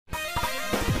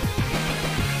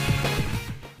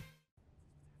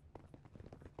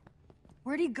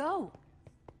Where'd he go?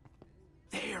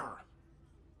 There.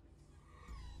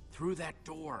 Through that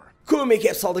door. Como é que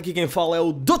é, pessoal? Daqui quem fala é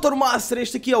o Dr. Master.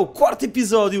 Este aqui é o 4º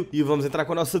episódio e vamos entrar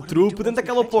com a nossa trupe dentro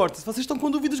daquela porta. Se vocês estão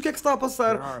com dúvidas do que é que se está a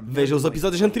passar, vejam os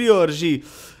episódios anteriores e...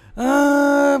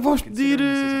 vamos pedir...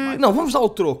 Não, vamos dar o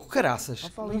troco, caraças.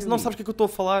 Não sabes o que é que eu estou a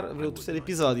falar? O terceiro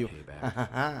episódio.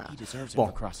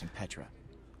 Bom.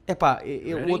 Epá,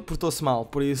 o outro portou-se mal,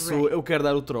 por isso eu quero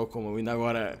dar o troco, como eu ainda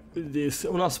agora disse.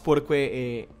 O nosso porco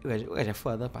é... O gajo é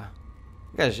foda, pá.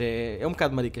 O gajo é um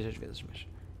bocado maricas às vezes, mas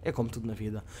é como tudo na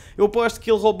vida. Eu aposto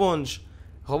que ele roubou-nos,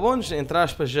 entre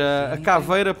aspas, a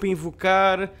caveira para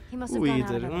invocar o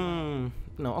WITHER.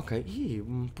 Não, ok. Ih,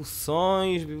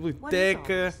 poções,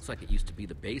 biblioteca.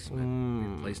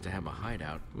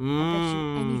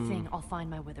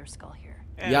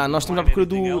 Nós estamos à procura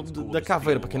da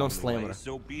caveira, para quem não se lembra.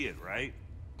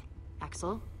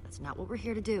 Axel, that's not what we're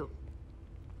here to do.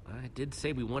 I did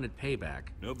say we wanted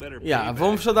payback.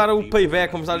 Vamos só dar o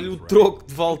payback, vamos dar-lhe o troco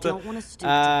de volta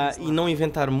e não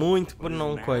inventar muito para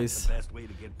não coisa.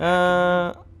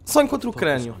 Só encontra o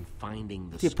crânio.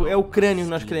 Tipo, é o crânio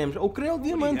que nós queremos. O crânio é o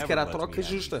diamante, que era a troca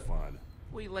justa.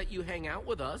 We let you hang out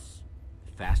with us.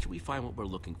 The faster we find what we're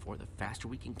looking for, the faster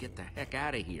we can get the heck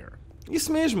out of here.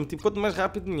 Isso mesmo, tipo, quanto mais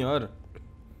rápido, melhor.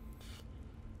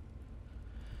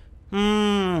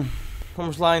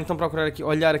 Vamos lá então procurar aqui,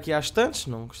 olhar aqui às estantes.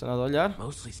 Não custa nada olhar.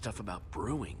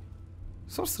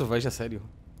 Só cerveja, sério.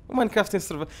 O Minecraft tem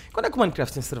cerveja. Quando é que o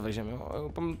Minecraft tem cerveja,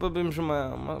 meu? Para bebermos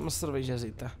uma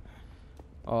cervejazita.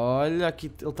 Olha,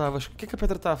 aqui ele está a vasculhar. O que é que a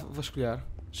Petra está a vasculhar?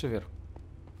 Deixa eu ver.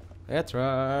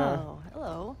 Petra. Oh,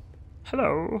 hello.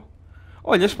 Hello.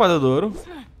 Olha, a espada de ouro.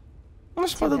 Uma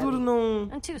espada de ouro não...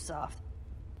 I'm too soft.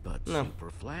 But super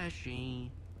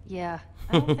flashy. Yeah,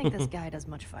 I don't think this guy does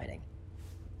much fighting.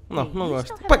 Não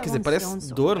gosto. Pá, quer dizer,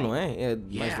 parece de ouro, não é? É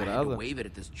mais dourada. Ou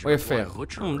é ferro?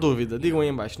 Dúvida. Digam aí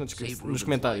em baixo, nos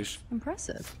comentários.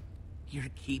 Impressive.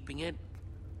 You're keeping it?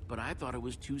 But I thought it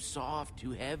was too soft,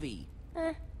 too heavy.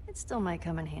 It still might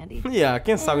come in handy.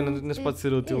 Quem sabe ainda pode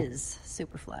ser útil. It is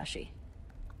super flashy.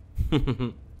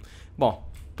 Bom,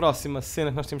 próxima cena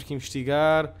que nós temos que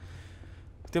investigar.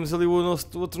 Temos ali o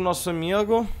outro nosso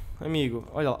amigo.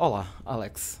 Olha lá, olá,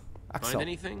 Alex. Axel.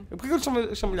 Por que eu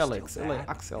chamo-lhe Alex? Ele é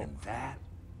Axel.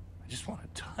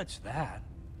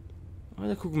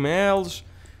 Olha, cogumelos.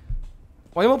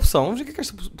 Olha uma poção. Vamos ver o que é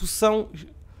esta poção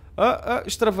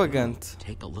extravagante.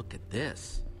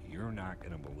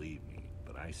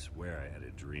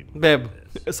 Bebe.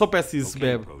 Eu só peço isso,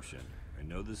 bebe.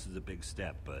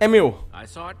 É meu.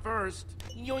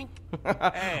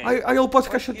 Ai, ele pode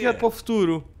ficar chateado para o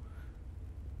futuro.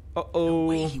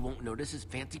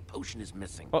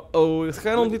 Esse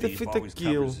cara não devia ter feito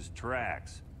aquilo. Está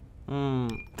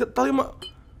ali uma...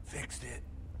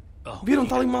 Viram?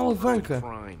 Está ali uma alavanca.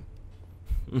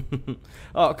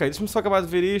 Ok, deixa-me só acabar de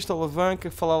ver isto. Alavanca,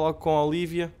 falar logo com a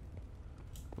Olivia.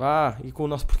 E com o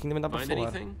nosso porquinho também dá para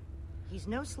falar.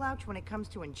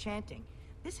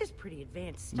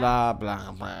 Blá.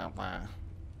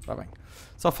 Está bem.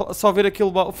 Só ver aquele...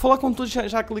 Falar com todos,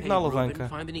 já clico na alavanca.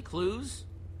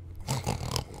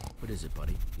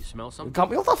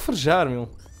 Calma, ele está a farejar, meu.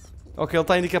 Ok, ele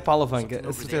está a indicar para a alavanca.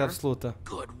 A certeza absoluta.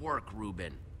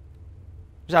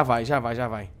 Já vai.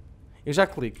 Eu já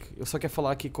clico. Eu só quero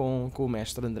falar aqui com o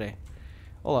mestre André.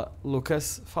 Olá,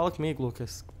 Lucas. Fala comigo,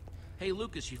 Lucas. Hey,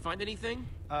 Lucas, you find anything?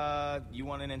 You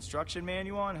want an instruction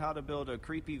manual on how to build a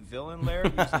creepy villain lair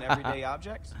using everyday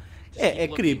objects? É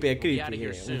creepy.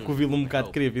 Um covil um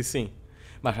bocado creepy, sim.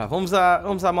 Mas vamos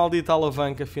à maldita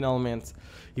alavanca, finalmente.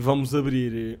 E vamos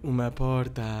abrir uma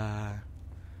porta.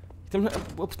 Temos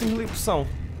ali a poção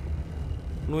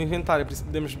no inventário, por isso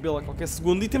podemos bebê-la a qualquer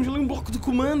segundo. E temos ali um bloco de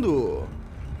comando.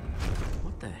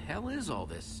 What the hell is all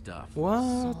this stuff?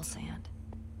 Soul sand.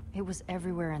 It was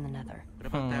everywhere in the Nether. What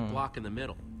about that block in the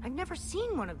middle? I've never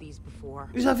seen one of these before.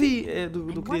 Eu já vi,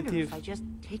 do criativo. I just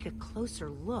take a closer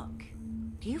look.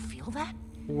 Do you feel that?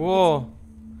 Uou.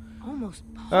 Almost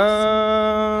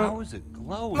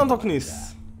não toque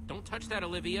nisso. Don't touch that,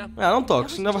 Olivia. Não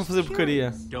toques, não vai fazer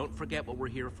porcaria. Don't forget what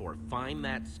we're here for. Find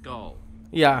that skull.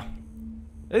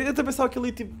 Eu até pensava que ele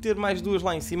ia tipo, ter mais duas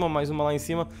lá em cima, ou mais uma lá em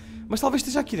cima. Mas talvez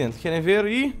esteja aqui dentro. Querem ver?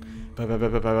 E...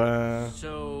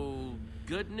 So,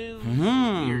 good news,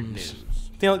 weird news.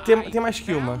 Tem mais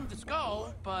que uma.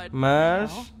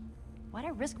 Mas... Why'd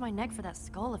I risk my neck for that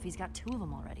skull if he's got two of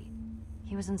them already?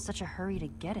 He was in such a hurry to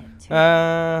get it, too.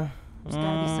 There's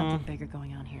gotta be something bigger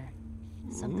going on here.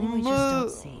 Something we just don't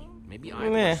see. Maybe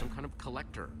I'm some kind of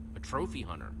collector, a trophy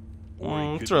hunter.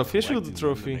 Trophy, ajuda o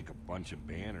trophy.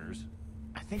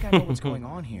 I think I know what's going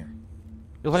on here.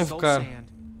 Ele vai invocar.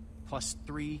 plus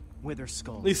 3 wither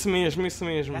skulls. Isso mesmo, isso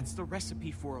mesmo. That's the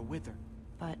recipe for a wither.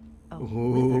 But a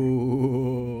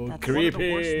wither. That's One of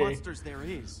the worst Creepy. monsters there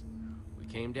is. We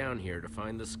came down here to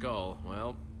find the skull.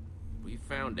 Well, we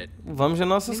found it. Vamos a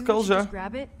nossa Maybe we skull should já. just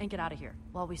grab it and get out of here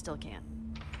while we still can.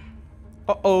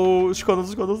 Oh, esconda-se,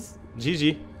 esconda-se.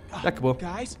 GG. Já acabou.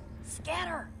 Guys,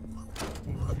 Scatter!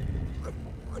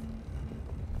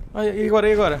 Ai, e agora,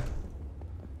 e agora?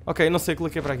 Ok, não sei,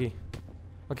 cliquei para aqui.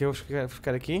 Ok, vou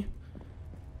ficar aqui.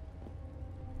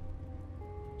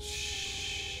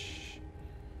 Shhh.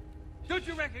 Don't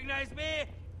you recognize me?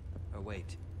 Oh,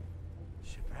 wait.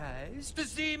 Surprised to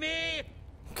see me?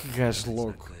 Que gajo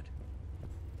louco. Good.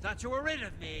 Thought you were rid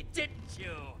of me, didn't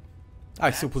you?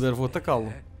 Ai, se eu puder vou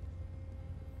atacá-lo.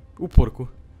 O porco.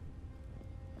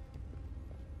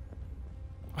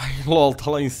 Ai, lol, está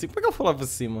lá em cima. Como é que ele foi lá para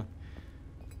cima?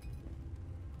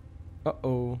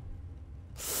 Oh.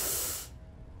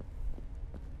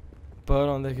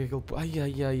 Para onde é que aquele... Ai,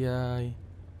 ai, ai, ai.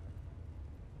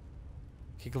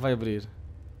 O que é que ele vai abrir?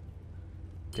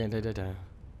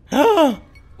 Ah!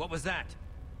 What was that?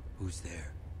 Who's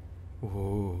there?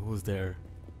 Oh, who's there?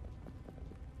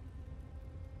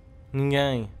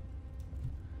 Ninguém.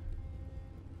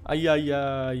 Ai, ai,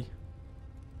 ai.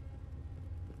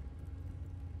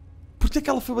 Por que é que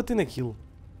ela foi bater naquilo?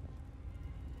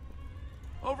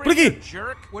 Over Por aqui. here,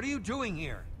 jerk. What are you doing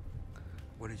here?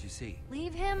 What did you see?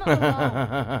 Leave him alone.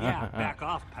 Yeah, back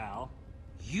off, pal.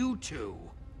 You two.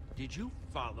 Did you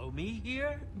follow me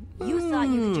here? You thought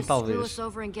you could just screw talvez. us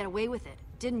over and get away with it,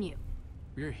 didn't you?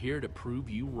 We're here to prove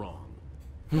you wrong.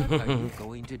 What are you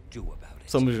going to do about it?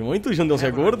 Somos muitos, um deles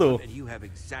é Never gordo. mind, and you have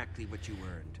exactly what you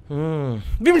earned.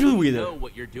 Vimos o You Wither. know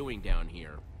what you're doing down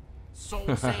here.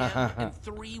 Soul sand and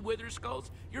 3 wither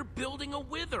skulls? You're building a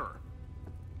wither.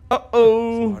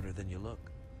 Oh. Smarter than you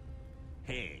look.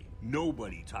 Hey,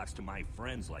 nobody talks to my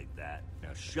friends like that.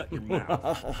 Now shut your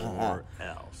mouth, or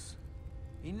else.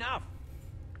 Enough.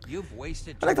 You've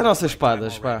wasted. Onde é que estão nossas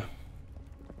espadas, pá?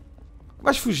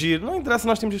 Vais fugir, não interessa,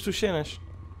 nós temos as tuas cenas.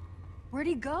 Where'd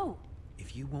he go?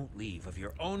 If you won't leave of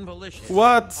your own volition,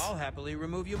 What? I'll happily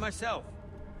remove you myself.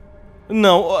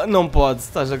 Não, não pode,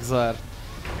 estás a gozar.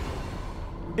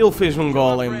 Ele fez um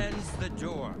golem. Friends, the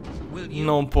door. Will you?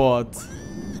 Não pode.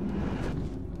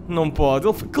 Não pode.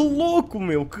 Ele foi... Que louco,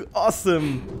 meu. Que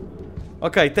awesome.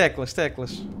 Ok, teclas,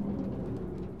 teclas.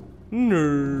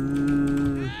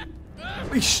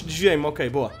 Ixi, desviei-me. Ok,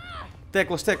 boa.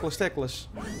 Teclas, teclas, teclas.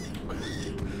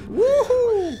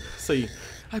 Uhul. Saí.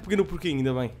 Ai, peguei no porquinho,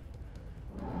 ainda bem.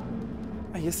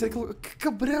 Ai, esse é aquele... Que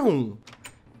cabrão.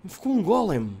 Ficou um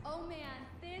golem. Oh man,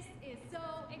 this is so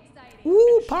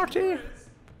exciting. Party.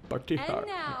 Party And hard.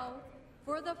 now,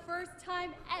 for the first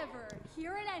time ever,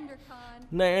 here at EnderCon,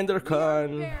 Na we are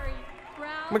Endercon. very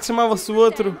proud Como é que chamava-se o to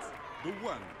outro?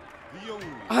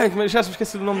 present Ai, já me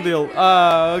esqueci do nome dele.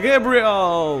 Ah,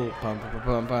 Gabriel! Pam, pam,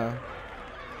 pam, pam.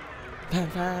 Pam,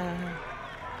 pam.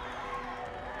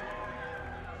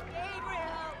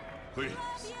 Please,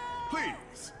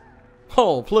 please.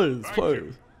 Oh, please,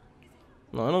 please.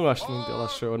 Não, eu não gosto muito dele,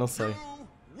 acho eu, não sei.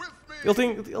 Ele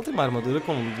tem uma armadura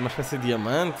com uma espécie de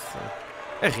diamante.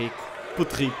 É rico.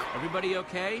 Puto rico. Everybody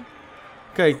okay?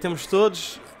 Ok, temos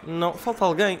todos. Não, falta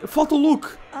alguém. Falta o Luke!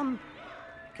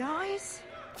 Guys?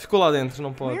 Ficou lá dentro,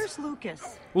 não pode. Where's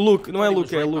Lucas? O Luke, não é He was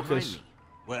Luke, é right behind Lucas. me.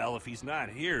 Well, if he's not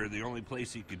here, the only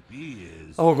place he could be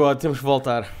is... Oh god, temos que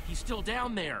voltar. He's still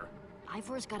down there.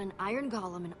 Ivor's got an iron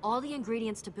golem and all the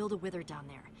ingredients to build a wither down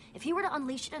there. If he were to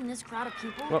unleash it in this crowd of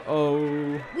people, Oh.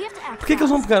 we have to act Porquê que eles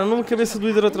não fast. pegaram numa cabeça do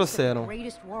Wither e a trouxeram?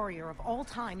 Greatest warrior of all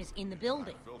time is in the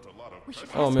building. We should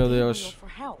Oh, ask meu Gabriel Deus. for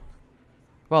help.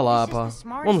 Vá lá, This is pá. the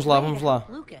smartest Vamos lá, way to vamos lá. help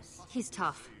Lucas. He's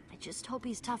tough. I just hope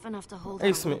he's tough enough to hold É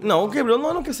isso out mesmo. Não, o Gabriel, não,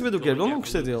 eu não quero saber do Going Gabriel, eu não down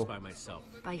gostei to dele. Lucas by myself.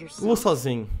 by Vou yourself.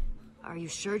 sozinho. Are you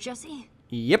sure, Jesse?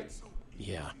 Yep.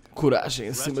 Yeah. Coragem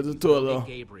acima de tudo.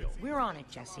 Gabriel. We're on it,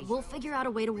 Jesse. We'll figure out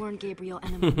a way to warn Gabriel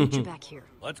and then we'll meet you back here.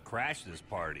 Let's crash this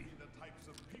party.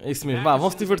 É isso mesmo. Vá, vão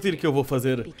se divertir que eu vou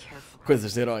fazer Be careful.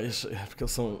 coisas de heróis. Porque eu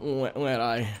sou um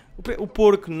herói. O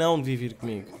porco não devia vir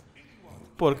comigo.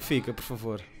 Porco, fica, por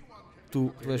favor.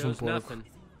 Tu és um Knows porco. nothing.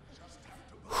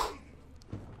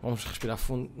 Vamos respirar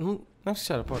fundo. Não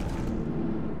fechar a porta.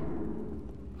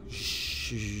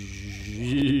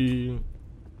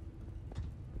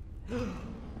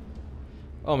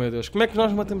 Oh meu Deus, como é que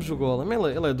nós matamos o golem?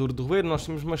 Ele é duro de roer, nós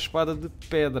temos uma espada de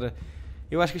pedra.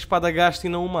 Eu acho que a espada gasta e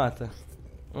não o mata.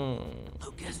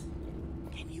 Lucas,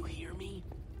 can you hear me?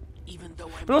 Even though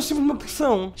I'm Mas nós temos uma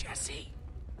poção. Jesse,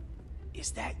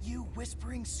 Is that you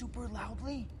whispering super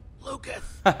loudly? Lucas,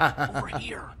 over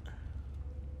here.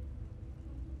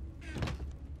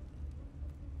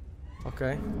 Ok,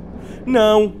 Ok.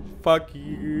 Não! Fuck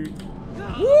you!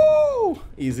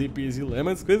 Easy peasy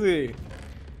lemon squeezy!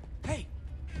 Hey!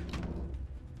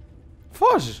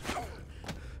 Foge!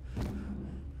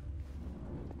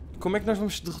 Como é que nós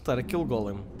vamos derrotar aquele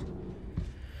golem?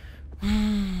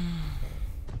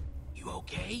 You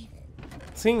okay?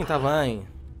 Sim, está bem.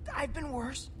 I've been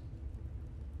worse.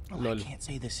 Well, Lol. I can't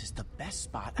say this is the best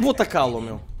spot. Vou I've ever atacá-lo, been in.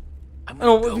 meu. I'm Ah,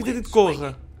 não, gonna eu go devia ter in dito corra.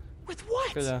 swinging. With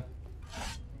what? Calhar.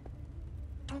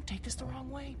 Don't take this the wrong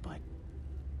way, but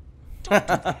don't do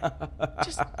that.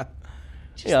 Just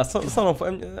Yeah, só não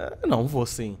foi. Não, vou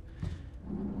sim.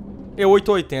 É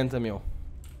 880, meu.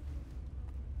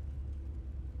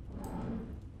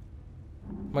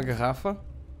 Uma garrafa.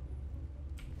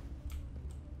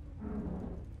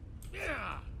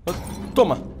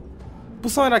 Toma! A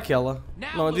poção era aquela.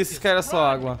 Não, eu disse que era só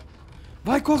água.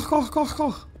 Vai, corre, corre, corre,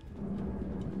 corre!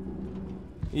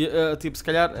 E, tipo, se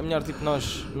calhar é melhor tipo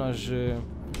nós.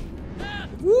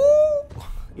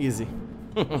 Easy.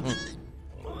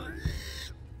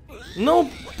 Não,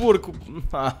 porco!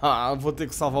 Vou ter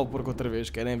que salvar o porco outra vez,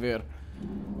 querem ver?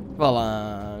 Vá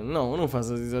lá. Não, não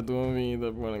faças isso à tua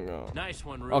vida, porco. Nice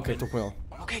one, Ruben. Ok, estou com ele.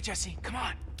 okay, Jesse. Come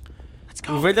on. Let's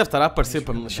go. O velho deve estar a aparecer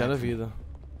para me deixar a vida.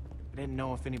 I didn't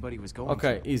know if anybody was going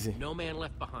Ok, to. easy. No man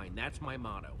left behind. That's my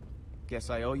motto. Guess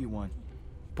I owe you one.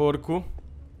 Porco.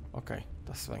 Ok,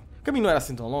 está-se bem. O caminho não era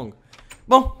assim tão longo.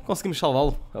 Bom, conseguimos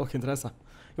salvá-lo. É o que interessa.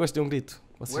 Eu acho que dei um grito.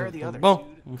 Where are the others? Bom,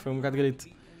 foi um bocado de grito.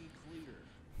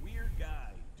 Weird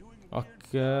guy, doing weird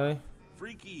Ok.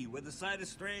 freaky with a side of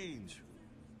strange.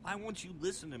 I want you to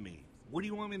listen to me. What do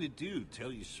you want me to do?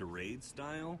 Tell you charade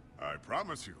style? I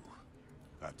promise you,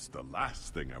 that's the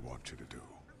last thing I want you to do.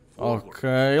 Ok,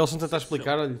 eles vão tentar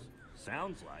explicar-lhe.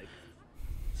 Sounds like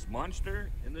Smonster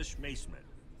in the Schmasement.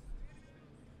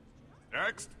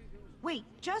 Next. Wait,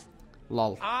 just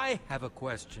LOL. I have a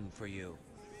question for you.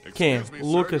 Quem? Excuse me, sir,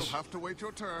 Lucas. you'll have to wait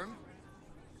your turn.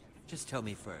 Just tell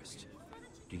me first.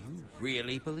 Do you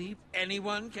really believe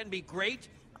anyone can be great?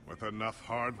 With enough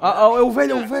hard work. Ah, é o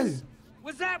velho, é o velho.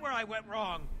 Was that where I went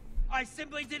wrong? I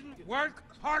simply didn't work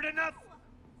hard enough?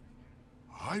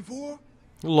 Ivor?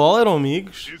 LOL, eram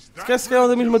amigos. Esquece que eram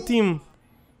da mesma time.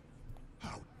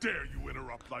 How dare you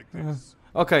interrupt like this?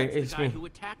 Ok, é The isso guy mesmo. who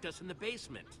attacked us in the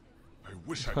basement. I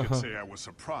wish I could say I was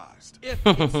surprised. If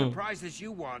it's surprises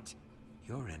you want,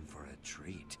 you're in for a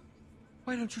treat.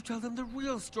 Why don't you tell them the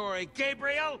real story,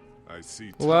 Gabriel? I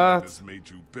see time What? has made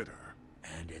you bitter.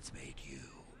 And it's made you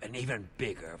an even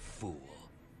bigger fool.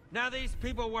 Now these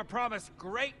people were promised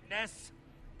greatness,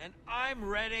 and I'm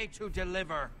ready to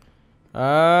deliver.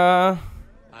 Ah.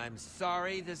 I'm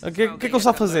sorry, this O is que how é they que ele está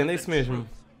have to fazendo? learn É the isso mesmo. truth.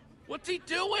 What's he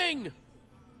doing?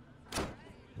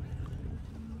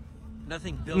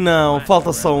 Nothing built Não, to falta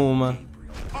last só forever, uma.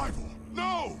 Gabriel. Ivor,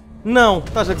 no! Não,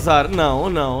 estás a gozar. Não,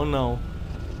 não, não.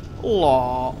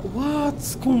 LOL.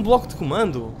 What? Com um bloco de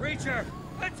comando? Creature,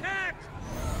 attack!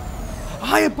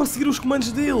 Ai, é para seguir os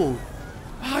comandos dele.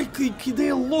 Ai, que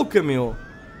ideia louca, meu.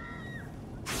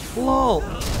 LOL.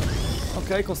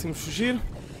 Ok, conseguimos fugir.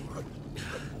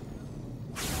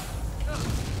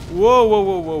 Uou, uou,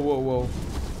 uou, uou, uou, uou.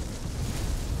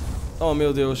 Oh,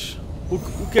 meu Deus. O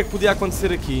que é que podia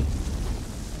acontecer aqui?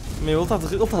 Meu, ele está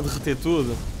a derreter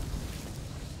tudo.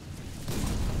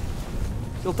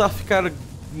 Ele está a ficar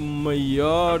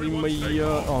maior e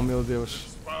maior. Oh, meu Deus.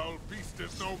 This foul beast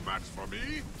is no match for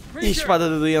me. E espada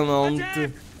de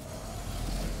diamante.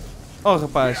 Oh,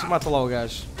 rapaz, mata lá o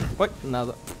gajo. Oi,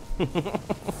 nada. What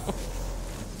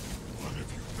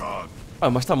have you done? Ah,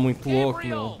 mas está muito louco,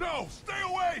 meu. No, stay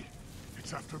away!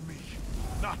 It's after me,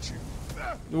 not you.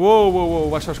 Uou, uou, uou,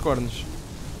 baixa os cornos.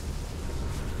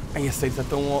 Ai, essa aí está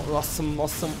tão awesome,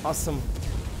 awesome, awesome.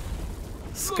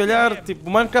 Se calhar, tipo,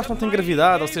 o Minecraft não tem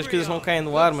gravidade, ou seja, as coisas não caem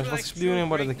no ar, mas vocês podiam ir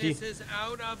embora daqui.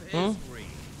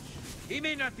 He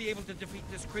may not be able to defeat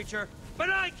this creature, but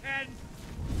I can.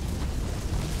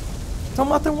 Então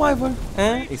matem o Ivor.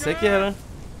 Hã? Isso é que era.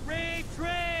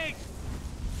 Retreat!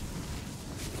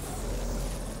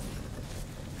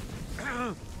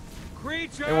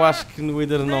 Creature! Eu acho que no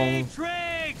Wither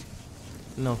Retreat!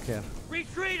 não quer.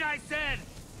 Retreat, I said!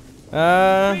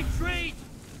 Ah, Retreat!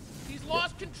 He's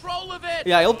lost control of it.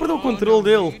 yeah, ele perdeu o controle No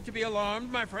dele. need to be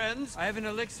alarmed, my friends. I have an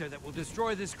elixir that will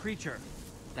destroy this creature.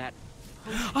 That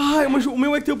Ai, mas o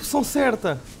meu é que tem a poção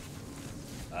certa.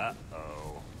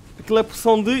 Aquilo é a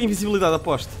poção de invisibilidade,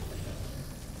 aposto.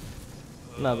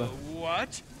 Nada.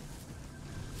 What?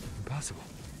 Impossible.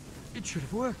 It should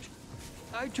have worked.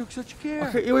 I took such care.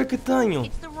 Ok, eu é que tenho.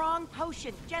 it's the wrong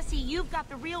potion. Jesse, you've got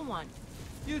the real one.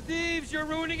 You thieves, you're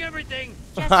ruining everything.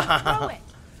 Jesse, throw it.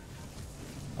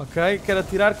 Ok, quero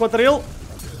atirar contra ele.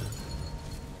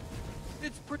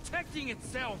 protecting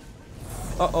itself.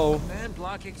 Uh-oh. Man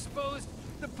block exposed.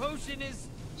 The potion is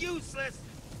useless.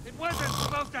 It wasn't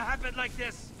supposed to happen like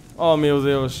this. Oh meu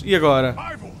Deus. E agora?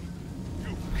 Rival!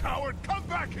 You coward, come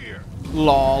back here!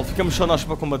 LOL, ficamos só nós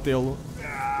para combatê-lo.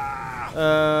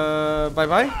 Bye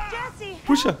bye.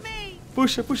 Puxa.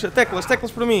 Puxa, puxa. Teclas,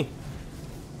 teclas para mim.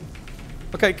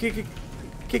 Ok,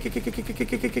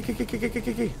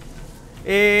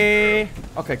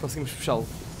 ok, conseguimos puxá-lo.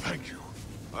 Thank you.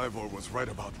 Ivor was right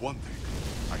about one thing.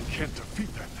 I can't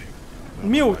defeat that thing.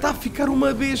 Meu, está a ficar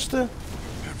uma besta.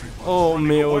 Oh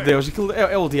meu Deus, aquilo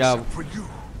é o diabo. For you.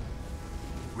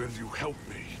 Will you help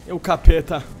me? É o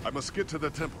capeta. I must get to the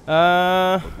temple.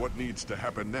 But what needs to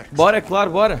happen next? Bora, é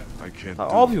claro, bora. I can't Tá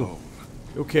do óbvio. alone.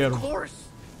 Eu quero.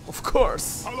 Of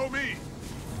course. Follow me.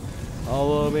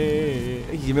 Follow me.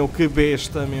 Ih, meu, que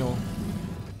besta, meu.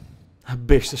 A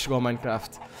besta chegou ao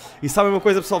Minecraft. E sabem uma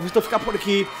coisa, pessoal? Estou a ficar por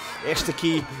aqui. Este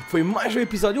aqui foi mais um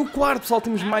episódio. O quarto, pessoal.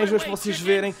 Temos mais hoje para vocês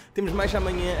verem. Temos mais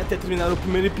amanhã até terminar o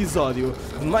primeiro episódio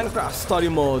de Minecraft Story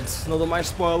Mode. Não dou mais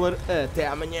spoiler. Até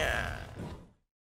amanhã.